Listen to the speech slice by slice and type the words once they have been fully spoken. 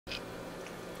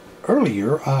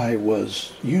Earlier I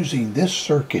was using this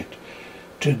circuit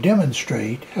to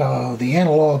demonstrate the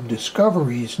Analog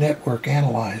Discoveries network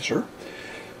analyzer.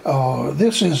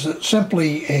 This is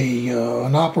simply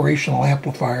an operational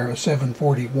amplifier, a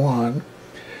 741,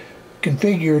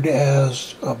 configured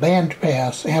as a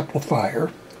bandpass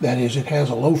amplifier. That is, it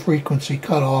has a low frequency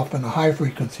cutoff and a high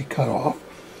frequency cutoff.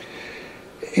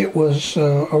 It was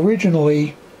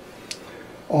originally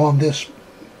on this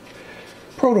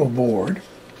proto board,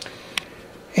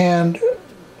 and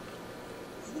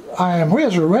I am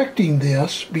resurrecting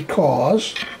this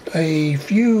because a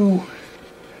few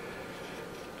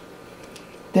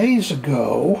days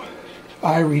ago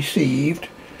I received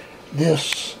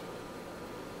this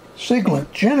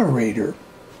Siglant generator,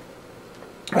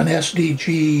 an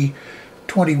SDG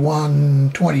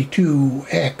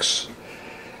 2122X,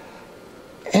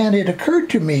 and it occurred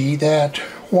to me that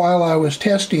while I was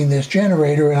testing this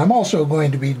generator, and I'm also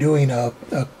going to be doing a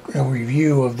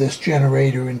review of this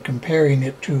generator and comparing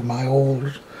it to my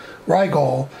old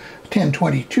Rigol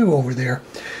 1022 over there,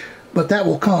 but that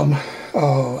will come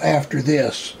after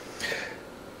this.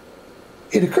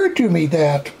 It occurred to me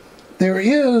that there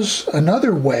is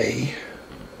another way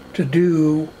to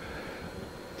do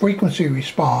frequency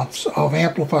response of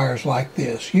amplifiers like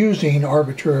this using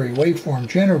arbitrary waveform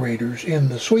generators in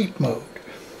the sweep mode.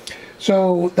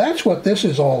 So that's what this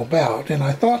is all about, and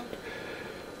I thought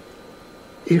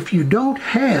if you don't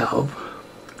have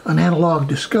an Analog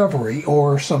Discovery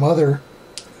or some other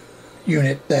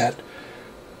unit that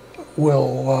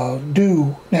will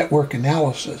do network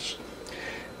analysis,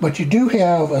 but you do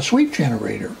have a sweep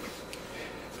generator,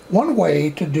 one way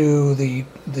to do the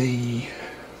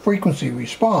frequency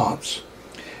response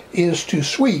is to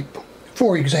sweep,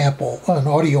 for example, an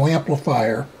audio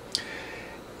amplifier.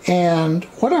 And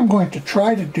what I'm going to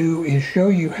try to do is show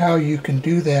you how you can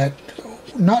do that,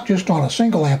 not just on a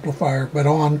single amplifier, but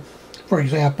on, for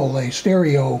example, a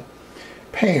stereo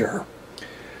pair,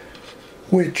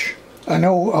 which I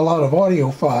know a lot of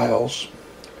audiophiles,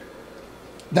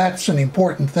 that's an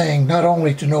important thing, not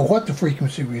only to know what the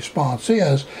frequency response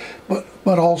is,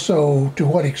 but also to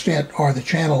what extent are the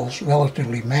channels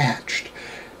relatively matched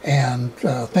and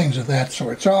things of that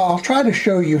sort. So I'll try to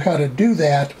show you how to do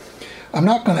that. I'm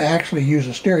not going to actually use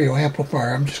a stereo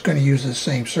amplifier, I'm just going to use this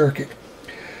same circuit.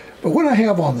 But what I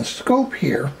have on the scope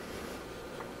here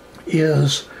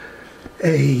is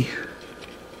the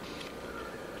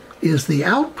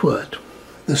output,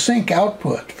 the sync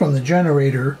output from the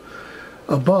generator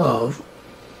above,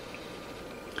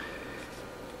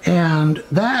 and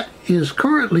that is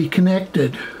currently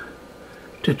connected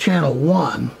to channel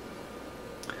 1.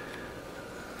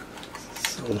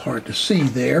 It's a little hard to see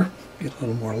there. Get a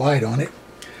little more light on it.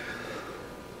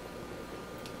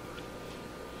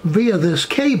 Via this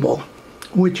cable,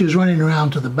 which is running around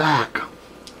to the back.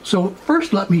 So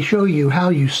first let me show you how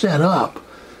you set up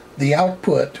the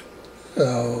output,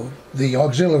 the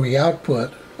auxiliary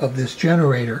output of this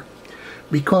generator,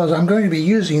 because I'm going to be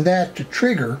using that to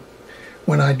trigger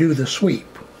when I do the sweep.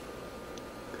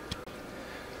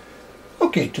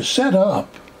 Okay, to set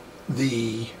up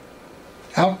the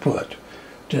output,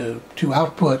 to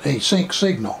output a sync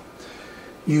signal,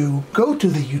 you go to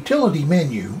the utility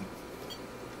menu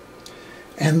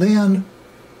and then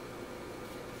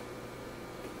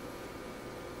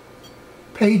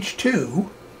page 2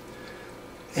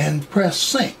 and press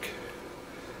sync.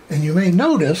 And you may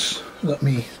notice, let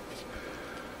me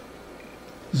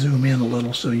zoom in a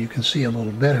little so you can see a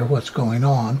little better what's going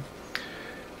on.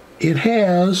 It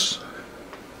has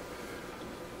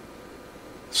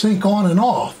sync on and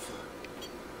off.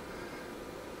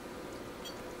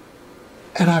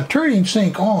 And I'm turning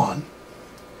sync on,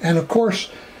 and of course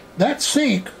that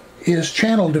sync is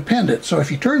channel dependent. So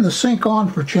if you turn the sync on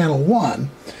for channel 1,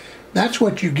 that's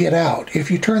what you get out.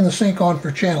 If you turn the sync on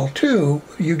for channel 2,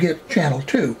 you get channel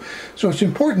 2. So it's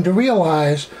important to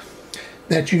realize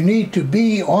that you need to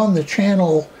be on the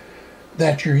channel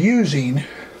that you're using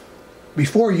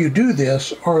before you do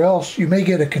this, or else you may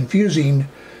get a confusing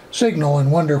signal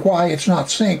and wonder why it's not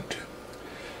synced.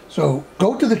 So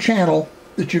go to the channel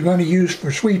that you're going to use for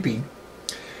sweeping,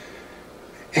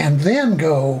 and then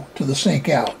go to the sync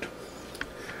out.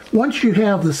 Once you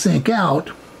have the sync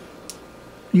out,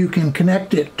 you can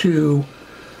connect it to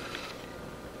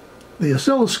the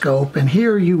oscilloscope, and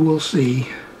here you will see,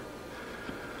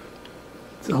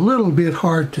 it's a little bit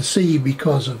hard to see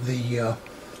because of the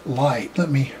light. Let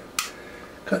me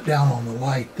cut down on the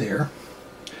light there.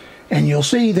 And you'll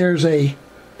see there's a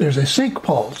sync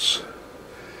pulse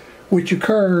which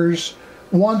occurs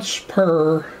once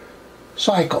per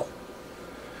cycle.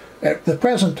 At the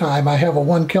present time, I have a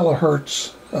 1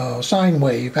 kilohertz sine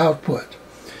wave output.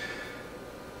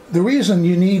 The reason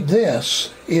you need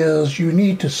this is you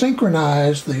need to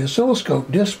synchronize the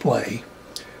oscilloscope display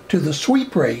to the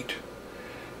sweep rate.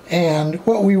 And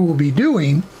what we will be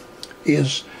doing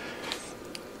is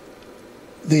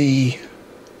the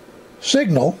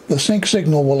signal, the sync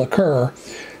signal, will occur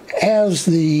as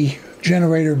the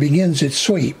generator begins its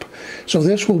sweep. So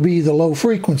this will be the low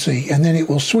frequency, and then it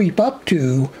will sweep up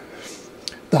to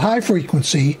the high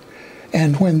frequency,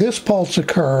 and when this pulse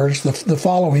occurs, the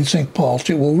following sync pulse,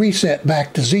 it will reset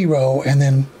back to 0 and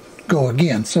then go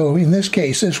again. So in this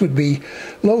case, this would be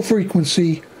low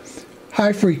frequency,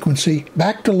 high frequency,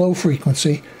 back to low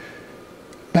frequency,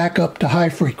 back up to high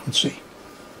frequency.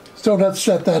 So let's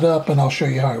set that up and I'll show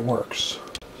you how it works.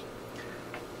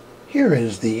 Here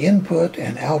is the input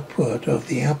and output of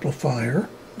the amplifier,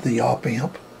 the op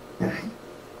amp.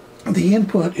 The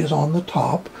input is on the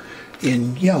top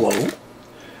in yellow,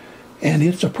 and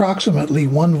it's approximately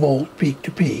 1 volt peak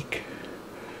to peak.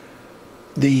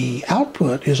 The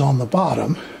output is on the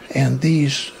bottom, and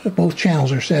these both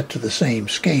channels are set to the same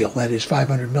scale, that is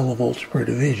 500 millivolts per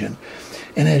division.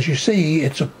 And as you see,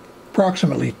 it's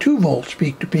approximately 2 volts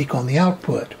peak to peak on the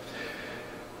output.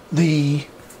 The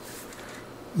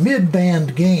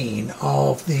mid-band gain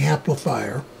of the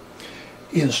amplifier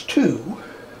is 2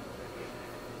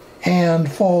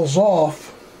 and falls off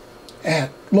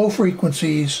at low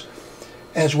frequencies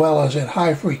as well as at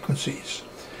high frequencies.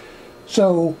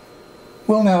 So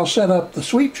we'll now set up the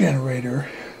sweep generator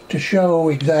to show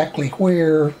exactly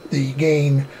where the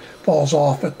gain falls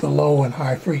off at the low and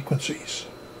high frequencies.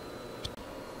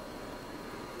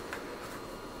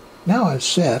 Now I've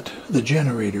set the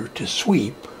generator to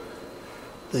sweep.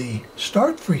 The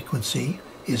start frequency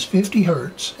is 50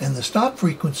 Hertz and the stop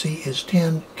frequency is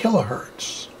 10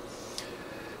 kilohertz.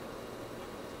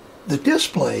 The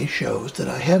display shows that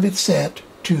I have it set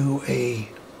to a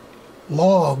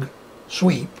log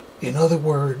sweep. In other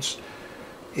words,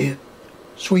 it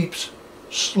sweeps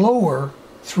slower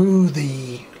through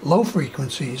the low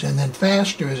frequencies and then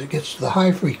faster as it gets to the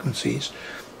high frequencies.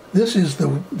 This is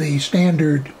the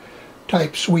standard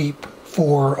type sweep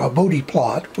for a Bode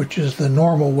plot, which is the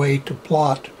normal way to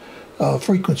plot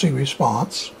frequency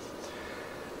response.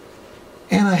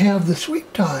 And I have the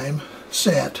sweep time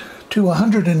set to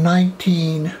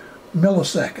 119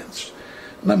 milliseconds.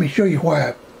 Let me show you why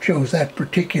I chose that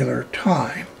particular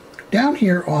time. Down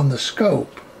here on the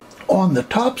scope, on the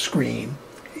top screen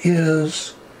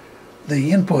is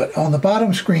the input, on the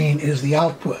bottom screen is the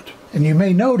output. And you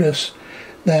may notice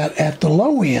that at the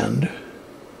low end,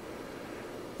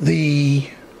 the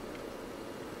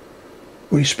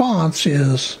response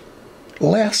is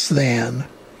less than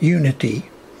unity.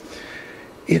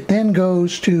 It then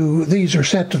goes to, these are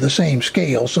set to the same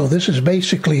scale, so this is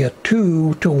basically a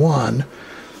 2 to 1.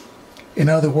 In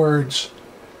other words,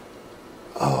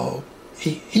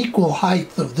 equal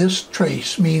height of this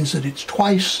trace means that it's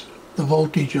twice the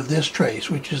voltage of this trace,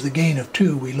 which is the gain of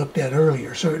 2 we looked at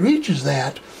earlier. So it reaches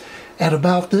that at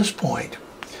about this point.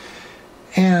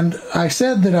 And I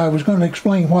said that I was going to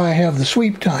explain why I have the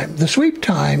sweep time. The sweep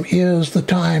time is the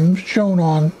time shown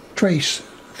on trace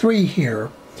 3 here.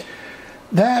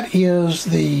 That is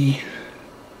the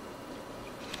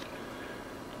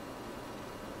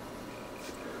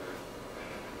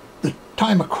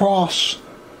time across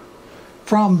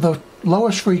from the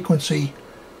lowest frequency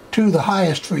to the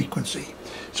highest frequency.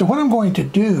 So what I'm going to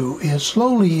do is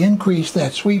slowly increase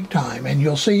that sweep time, and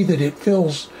you'll see that it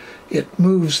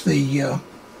moves the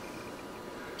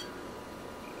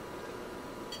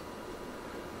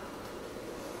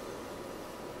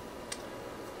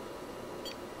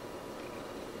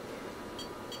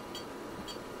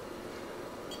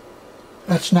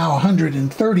that's now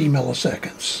 130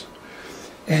 milliseconds.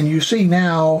 And you see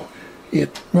now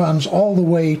it runs all the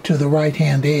way to the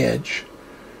right-hand edge.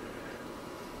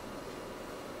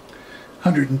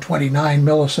 129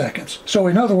 milliseconds. So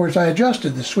in other words, I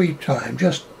adjusted the sweep time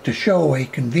just to show a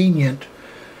convenient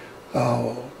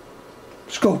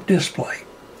scope display.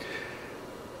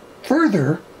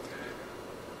 Further,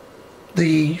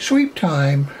 the sweep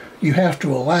time you have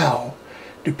to allow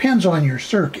depends on your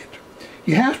circuit.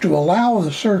 You have to allow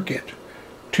the circuit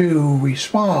to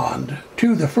respond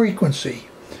to the frequency.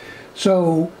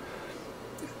 So,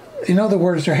 in other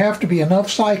words, there have to be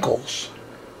enough cycles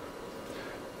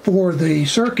for the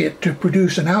circuit to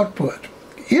produce an output.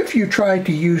 If you try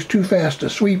to use too fast a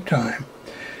sweep time,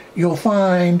 you'll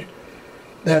find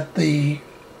that the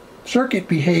circuit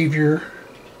behavior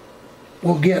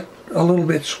will get a little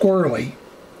bit squirrely,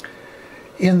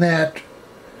 in that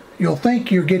you'll think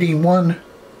you're getting one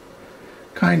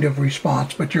kind of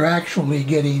response, but you're actually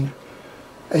getting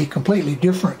a completely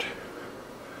different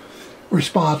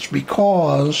response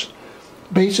because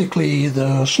basically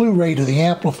the slew rate of the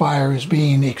amplifier is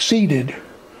being exceeded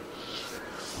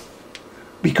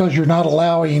because you're not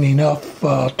allowing enough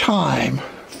time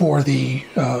for the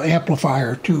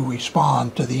amplifier to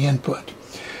respond to the input.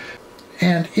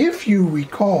 And if you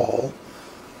recall,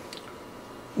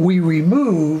 we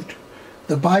removed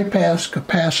the bypass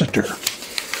capacitor.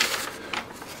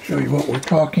 Show you what we're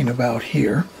talking about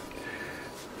here.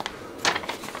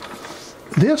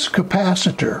 This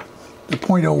capacitor, the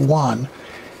 0.01,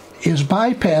 is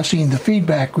bypassing the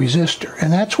feedback resistor,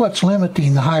 and that's what's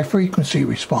limiting the high frequency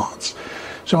response.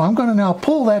 So I'm going to now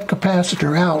pull that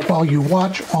capacitor out while you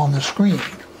watch on the screen.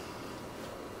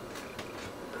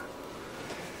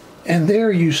 And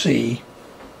there you see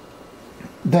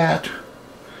that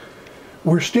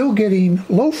we're still getting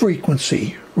low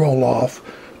frequency roll off,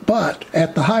 but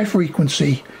at the high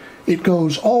frequency it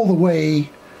goes all the way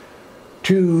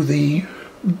to the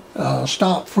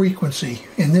stop frequency,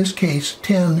 in this case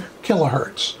 10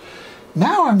 kilohertz.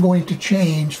 Now I'm going to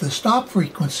change the stop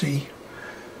frequency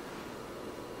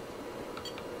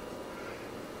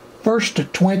first to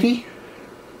 20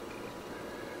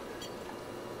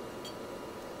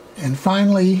 and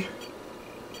finally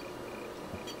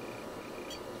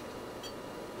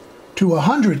to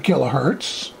 100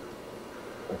 kilohertz.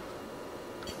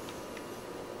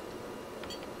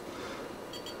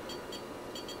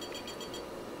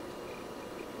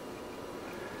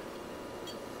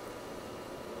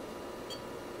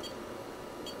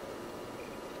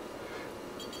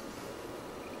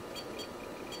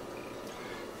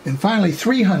 And finally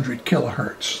 300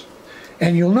 kilohertz.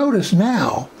 And you'll notice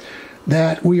now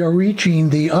that we are reaching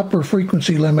the upper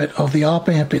frequency limit of the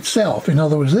op-amp itself. In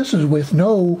other words, this is with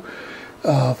no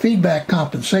feedback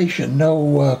compensation,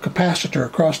 no capacitor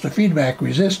across the feedback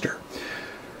resistor.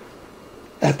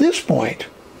 At this point,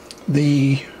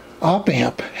 the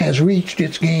op-amp has reached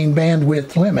its gain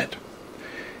bandwidth limit.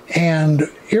 And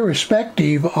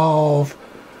irrespective of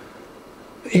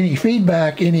any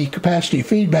feedback, any capacity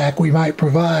feedback we might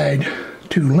provide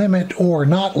to limit or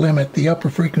not limit the upper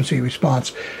frequency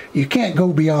response, you can't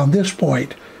go beyond this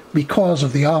point because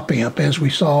of the op-amp, as we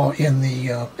saw in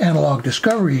the analog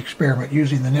discovery experiment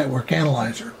using the network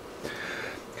analyzer.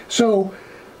 So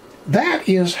that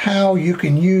is how you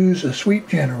can use a sweep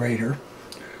generator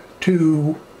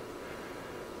to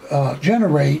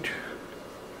generate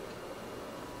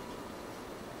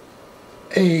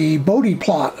a Bode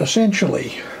plot,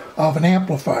 essentially, of an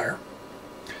amplifier.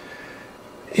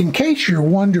 In case you're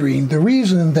wondering, the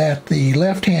reason that the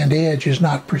left-hand edge is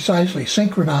not precisely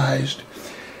synchronized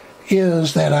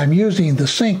is that I'm using the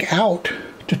sync out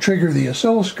to trigger the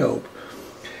oscilloscope,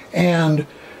 and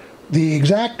the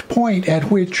exact point at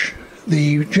which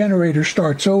the generator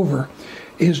starts over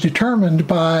is determined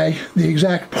by the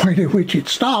exact point at which it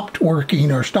stopped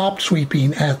working or stopped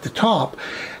sweeping at the top,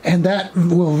 and that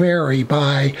will vary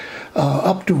by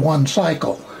up to 1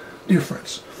 cycle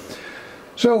difference.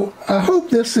 So I hope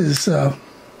this is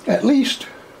at least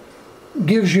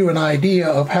gives you an idea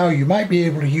of how you might be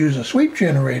able to use a sweep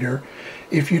generator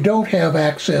if you don't have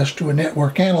access to a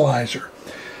network analyzer.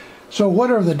 So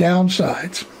what are the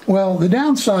downsides? Well,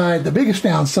 the biggest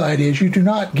downside is you do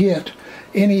not get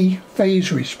any phase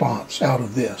response out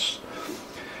of this.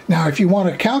 Now, if you want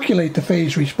to calculate the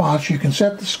phase response, you can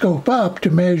set the scope up to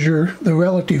measure the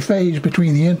relative phase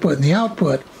between the input and the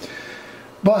output,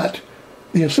 but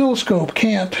the oscilloscope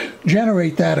can't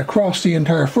generate that across the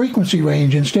entire frequency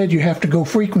range. Instead, you have to go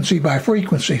frequency by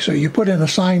frequency. So you put in a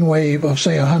sine wave of,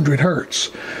 say, 100 hertz.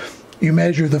 You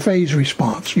measure the phase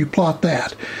response. You plot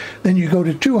that. Then you go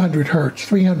to 200 hertz,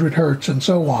 300 hertz, and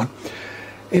so on.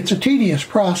 It's a tedious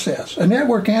process. A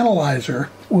network analyzer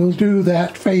will do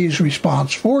that phase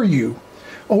response for you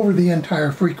over the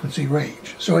entire frequency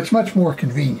range. So it's much more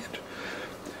convenient.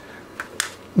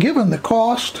 Given the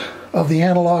cost of the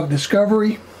analog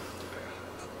discovery,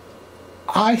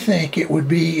 I think it would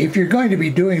be, if you're going to be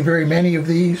doing very many of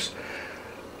these,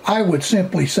 I would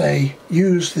simply say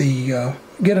use the,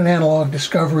 get an analog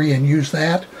discovery and use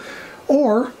that.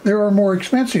 Or there are more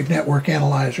expensive network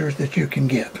analyzers that you can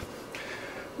get.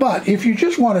 But if you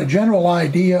just want a general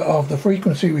idea of the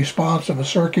frequency response of a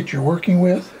circuit you're working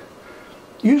with,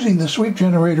 using the sweep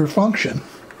generator function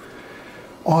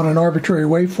on an arbitrary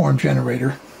waveform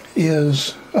generator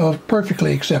is a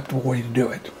perfectly acceptable way to do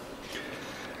it.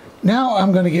 Now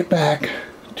I'm going to get back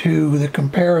to the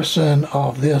comparison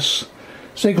of this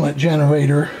Siglent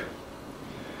generator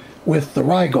with the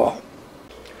Rigol.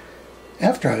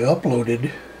 After I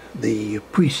uploaded the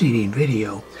preceding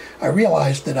video, I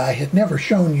realized that I had never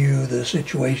shown you the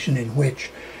situation in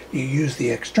which you use the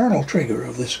external trigger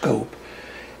of the scope,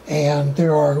 and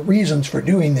there are reasons for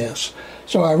doing this.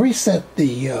 So I reset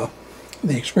the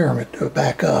experiment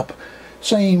back up,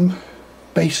 same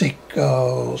basic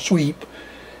sweep,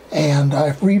 and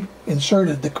I've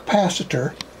reinserted the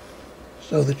capacitor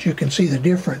so that you can see the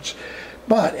difference.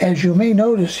 But as you may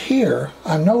notice here,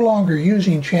 I'm no longer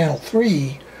using channel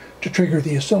 3 to trigger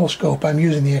the oscilloscope. I'm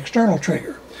using the external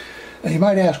trigger. Now you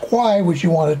might ask, why would you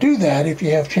want to do that if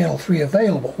you have channel 3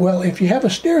 available? Well, if you have a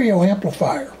stereo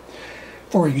amplifier,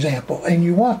 for example, and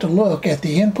you want to look at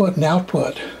the input and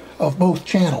output of both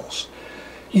channels,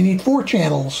 you need 4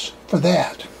 channels for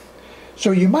that.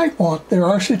 So you might want, there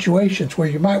are situations where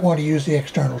you might want to use the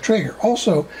external trigger.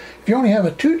 Also, if you only have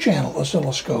a 2-channel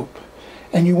oscilloscope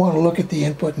and you want to look at the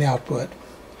input and output,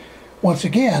 once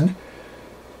again,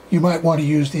 you might want to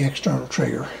use the external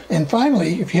trigger. And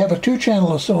finally, if you have a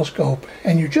 2-channel oscilloscope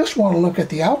and you just want to look at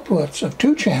the outputs of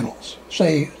 2 channels,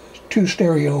 say 2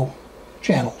 stereo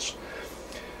channels,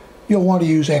 you'll want to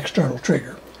use external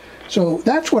trigger. So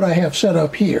that's what I have set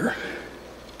up here.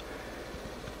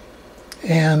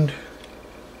 And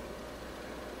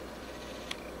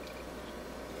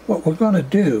what we're going to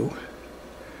do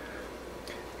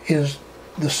is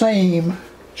the same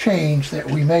change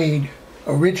that we made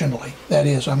originally. That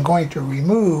is, I'm going to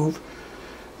remove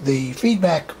the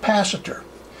feedback capacitor,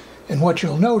 and what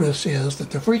you'll notice is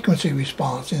that the frequency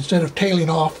response, instead of tailing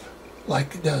off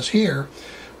like it does here,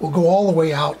 will go all the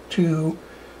way out to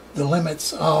the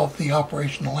limits of the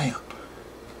operational amp.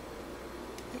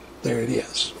 There it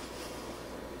is.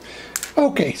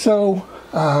 Okay, so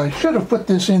I should have put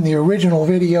this in the original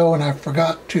video and I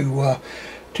forgot to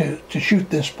shoot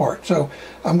this part. So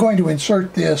I'm going to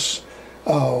insert this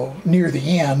near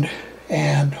the end,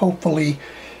 and hopefully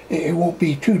it won't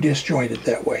be too disjointed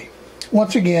that way.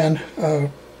 Once again,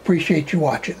 appreciate you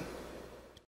watching.